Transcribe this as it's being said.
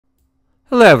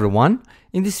Hello everyone.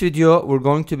 In this video we're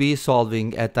going to be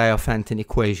solving a Diophantine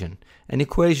equation, an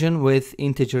equation with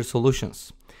integer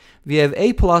solutions. We have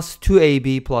a plus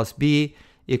 2ab plus b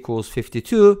equals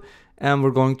 52, and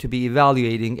we're going to be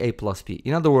evaluating a plus b.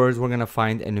 In other words, we're going to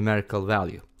find a numerical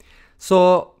value.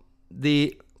 So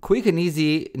the quick and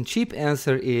easy and cheap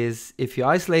answer is, if you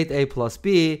isolate a plus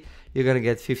b, you're going to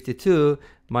get 52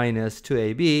 minus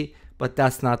 2ab, but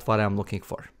that's not what I'm looking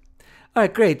for. All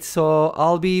right, great. So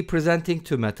I'll be presenting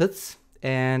two methods,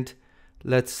 and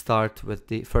let's start with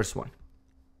the first one.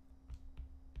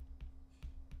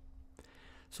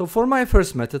 So for my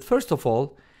first method, first of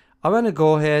all, I want to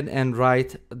go ahead and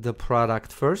write the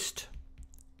product first.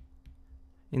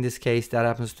 In this case, that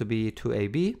happens to be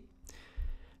 2ab.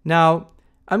 Now,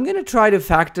 I'm going to try to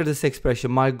factor this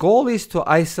expression. My goal is to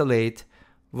isolate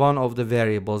one of the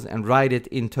variables and write it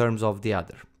in terms of the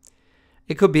other.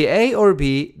 It could be a or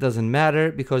b, doesn't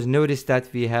matter, because notice that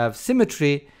we have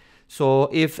symmetry. So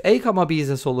if a comma b is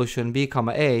a solution, b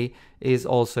comma a is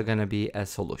also going to be a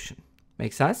solution.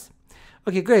 Make sense?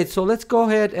 Okay, great. So let's go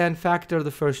ahead and factor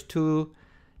the first two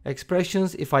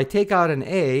expressions. If I take out an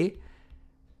a,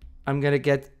 I'm going to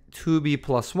get 2b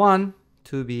plus 1,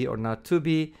 2b or not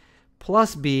 2b,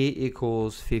 plus b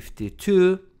equals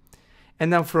 52.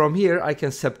 And then from here, I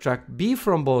can subtract b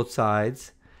from both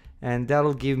sides, and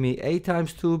that'll give me a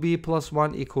times 2b plus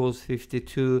 1 equals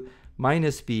 52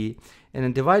 minus b. And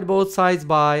then divide both sides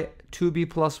by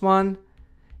 2b plus 1.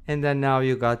 And then now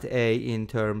you got a in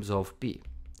terms of b.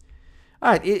 All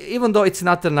right, even though it's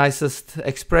not the nicest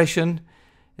expression,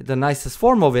 the nicest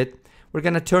form of it, we're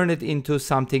going to turn it into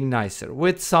something nicer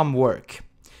with some work.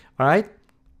 All right.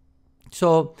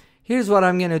 So here's what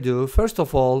I'm going to do. First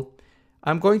of all,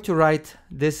 I'm going to write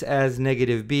this as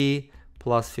negative b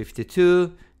plus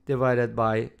 52 divided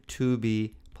by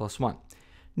 2b plus 1.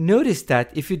 Notice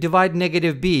that if you divide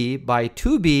negative b by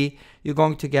 2b, you're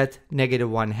going to get negative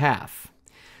 1/2.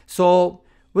 So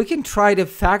we can try to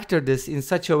factor this in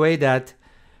such a way that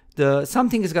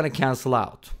something is going to cancel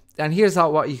out. And here's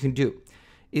what you can do.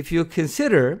 If you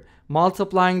consider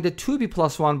multiplying the 2b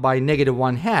plus 1 by negative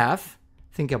 1/2,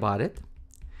 think about it.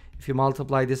 If you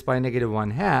multiply this by negative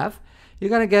 1/2, you're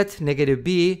going to get negative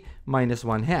b minus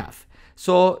 1/2.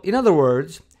 So in other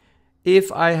words,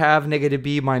 if I have negative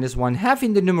b minus 1/2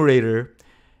 in the numerator,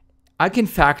 I can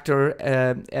factor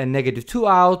a negative 2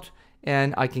 out,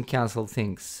 and I can cancel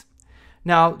things.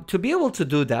 Now, to be able to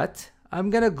do that, I'm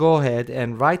going to go ahead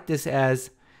and write this as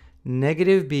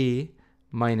negative b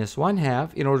minus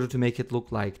 1/2 in order to make it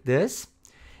look like this.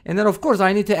 And then, of course,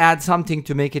 I need to add something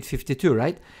to make it 52,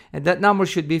 right? And that number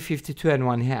should be 52 and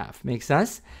 1/2. Make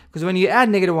sense? Because when you add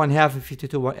negative 1/2 and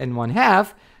 52 and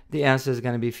 1/2, the answer is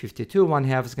going to be 52.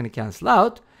 1/2 is going to cancel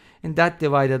out, and that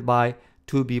divided by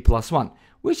 2b plus 1,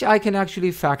 which I can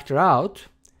actually factor out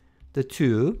the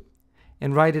 2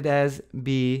 and write it as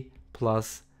b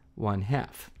plus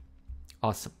 1/2.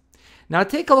 Awesome. Now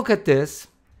take a look at this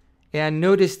and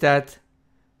notice that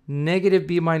negative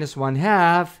b minus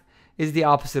 1/2 is the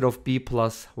opposite of b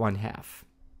plus 1/2.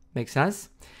 Make sense?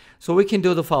 So we can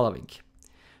do the following.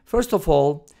 First of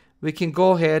all, we can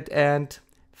go ahead and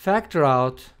factor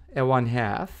out a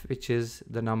 1/2, which is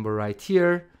the number right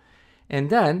here. And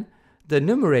then the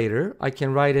numerator, I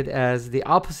can write it as the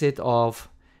opposite of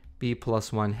b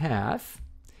plus 1/2.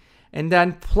 And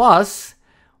then plus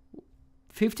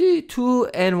 52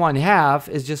 and 1/2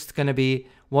 is just going to be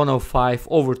 105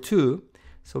 over 2.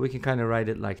 So we can kind of write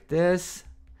it like this.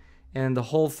 And the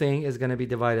whole thing is going to be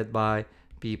divided by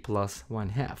b plus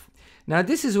 1/2. Now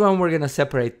this is when we're going to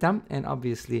separate them. And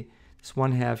obviously this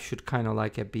 1/2 should kind of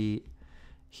like a b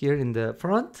here in the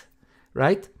front,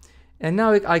 right? And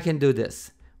now I can do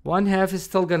this. 1/2 is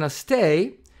still going to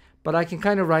stay, but I can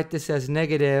kind of write this as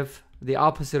negative, the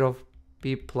opposite of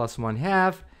b plus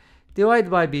 1/2, divided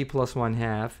by b plus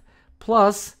 1/2,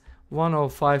 plus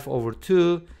 105 over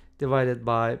 2 divided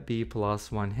by b plus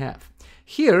 1/2.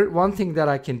 Here, one thing that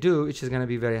I can do, which is going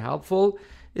to be very helpful,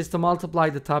 is to multiply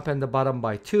the top and the bottom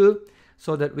by 2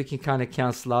 so that we can kind of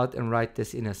cancel out and write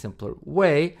this in a simpler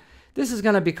way. This is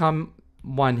going to become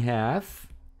 1/2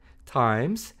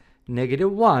 times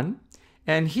negative 1.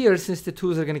 And here, since the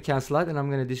 2's are going to cancel out and I'm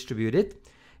going to distribute it,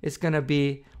 it's going to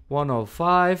be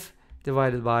 105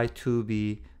 divided by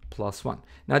 2b plus 1.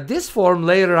 Now this form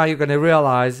later on you're going to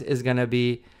realize is going to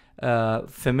be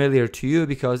familiar to you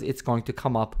because it's going to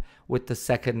come up with the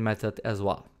second method as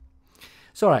well.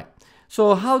 So all right,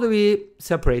 so how do we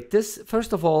separate this?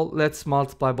 First of all, let's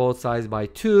multiply both sides by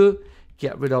 2,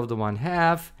 get rid of the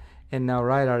 1/2, and now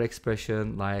write our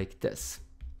expression like this.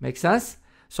 Make sense?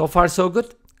 So far so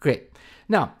good? Great.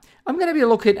 Now I'm going to be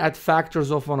looking at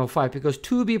factors of 105 because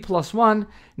 2b plus 1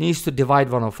 needs to divide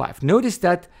 105. Notice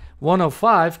that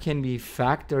 105 can be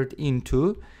factored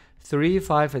into 3,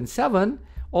 5, and 7,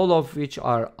 all of which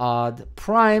are odd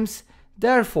primes.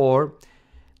 Therefore,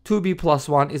 2b plus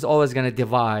 1 is always going to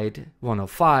divide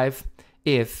 105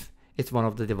 if it's one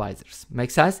of the divisors. Make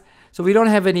sense? So we don't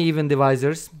have any even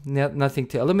divisors, nothing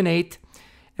to eliminate.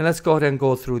 And let's go ahead and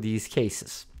go through these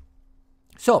cases.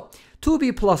 So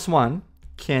 2b plus 1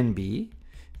 can be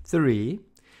 3,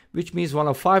 which means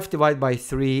 105 divided by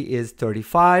 3 is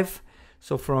 35.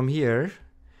 So from here,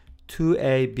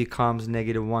 2a becomes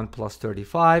 -1 plus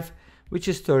 35, which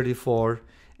is 34.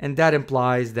 And that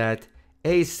implies that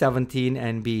a is 17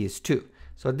 and b is 2.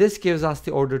 So this gives us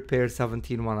the ordered pair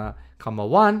 17,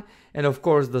 1, and of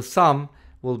course the sum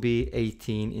will be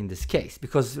 18 in this case.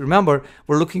 Because remember,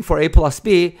 we're looking for a plus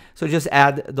b, so just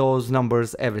add those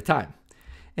numbers every time.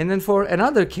 And then for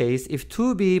another case, if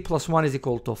 2b plus 1 is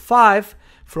equal to 5,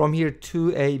 from here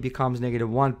 2a becomes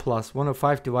 -1 plus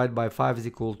 105 divided by 5 is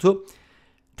equal to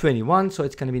 21. So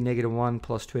it's going to be -1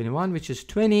 plus 21, which is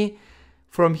 20.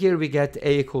 From here we get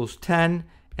a equals 10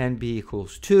 and b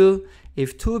equals 2.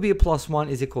 If 2b plus 1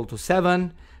 is equal to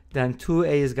 7, then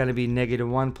 2a is going to be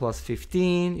 -1 plus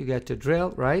 15. You get the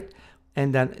drill, right?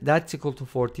 And then that's equal to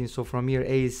 14. So from here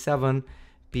a is 7,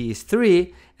 b is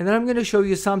 3. And then I'm going to show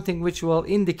you something which will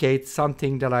indicate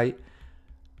something that I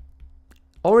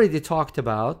already talked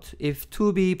about. If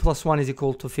 2b plus 1 is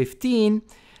equal to 15,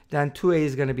 then 2a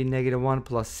is going to be -1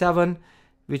 plus 7,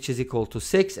 which is equal to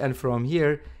 6. And from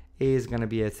here, a is going to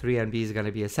be a 3 and b is going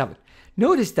to be a 7.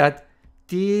 Notice that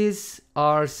these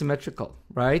are symmetrical,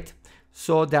 right?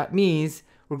 So that means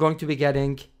we're going to be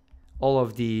getting all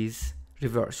of these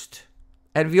reversed.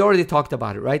 And we already talked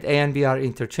about it, right? A and b are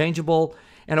interchangeable.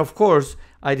 And of course,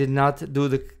 I did not do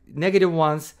the negative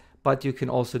ones, but you can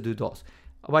also do those.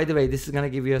 By the way, this is going to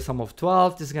give you a sum of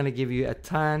 12. This is going to give you a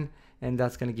 10. And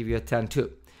that's going to give you a 10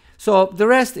 too. So the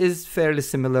rest is fairly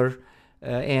similar.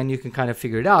 And you can kind of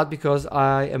figure it out because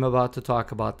I am about to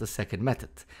talk about the second method.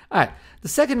 All right, the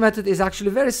second method is actually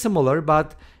very similar,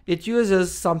 but it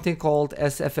uses something called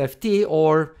SFFT,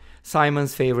 or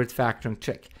Simon's favorite factoring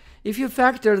trick. If you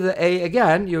factor the a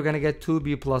again, you're going to get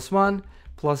 2b plus 1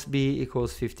 plus b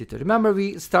equals 52. Remember,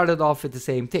 we started off with the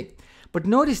same thing. But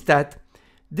notice that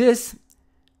this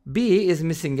b is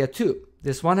missing a 2.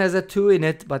 This one has a 2 in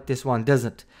it, but this one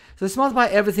doesn't. So let's multiply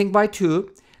everything by 2.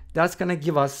 That's going to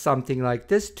give us something like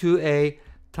this, 2a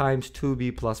times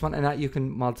 2b plus 1. And that you can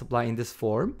multiply in this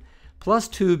form. Plus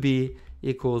 2b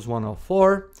equals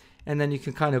 104. And then you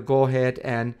can kind of go ahead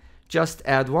and just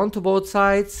add 1 to both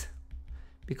sides,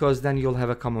 because then you'll have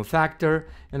a common factor.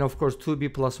 And of course, 2b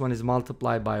plus 1 is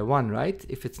multiplied by 1, right?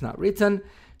 If it's not written,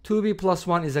 2b plus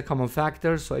 1 is a common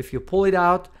factor. So if you pull it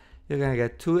out, you're going to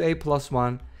get 2a plus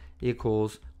 1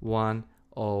 equals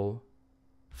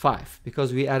 105.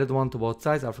 Because we added 1 to both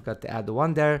sides. I forgot to add the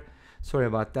 1 there. Sorry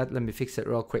about that. Let me fix it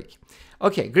real quick.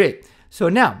 Okay, great. So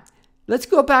now, let's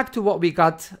go back to what we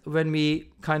got when we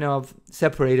kind of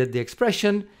separated the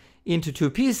expression into two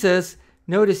pieces.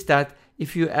 Notice that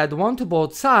if you add 1 to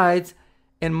both sides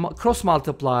and cross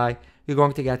multiply, you're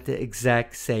going to get the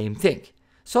exact same thing.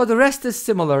 So the rest is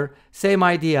similar, same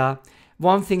idea.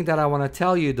 One thing that I want to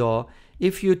tell you though,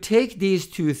 if you take these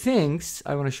two things,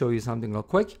 I want to show you something real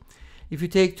quick. If you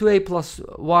take 2a plus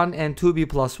 1 and 2b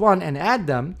plus 1 and add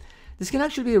them, this can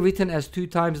actually be written as 2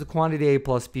 times the quantity a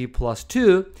plus b plus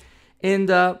 2. In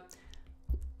the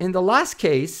last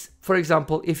case, for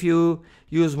example, if you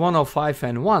use 105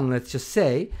 and 1, let's just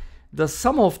say, the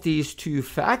sum of these two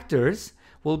factors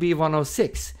will be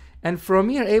 106. And from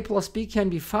here, a plus b can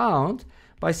be found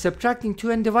by subtracting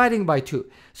 2 and dividing by 2.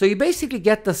 So you basically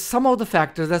get the sum of the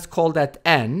factors. Let's call that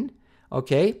n,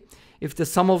 okay? If the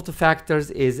sum of the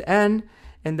factors is n,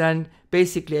 and then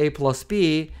basically a plus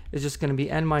b is just going to be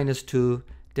n minus 2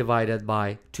 divided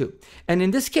by 2. And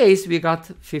in this case, we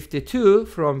got 52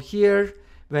 from here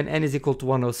when n is equal to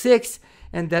 106,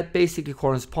 and that basically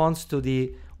corresponds to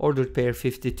the ordered pair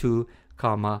 52,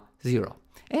 0.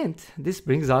 And this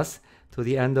brings us to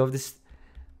the end of this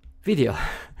video.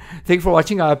 Thank you for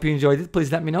watching. I hope you enjoyed it.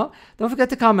 Please let me know. Don't forget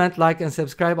to comment, like, and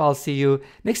subscribe. I'll see you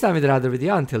next time with another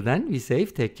video. Until then, be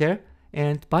safe, take care,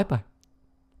 and bye-bye.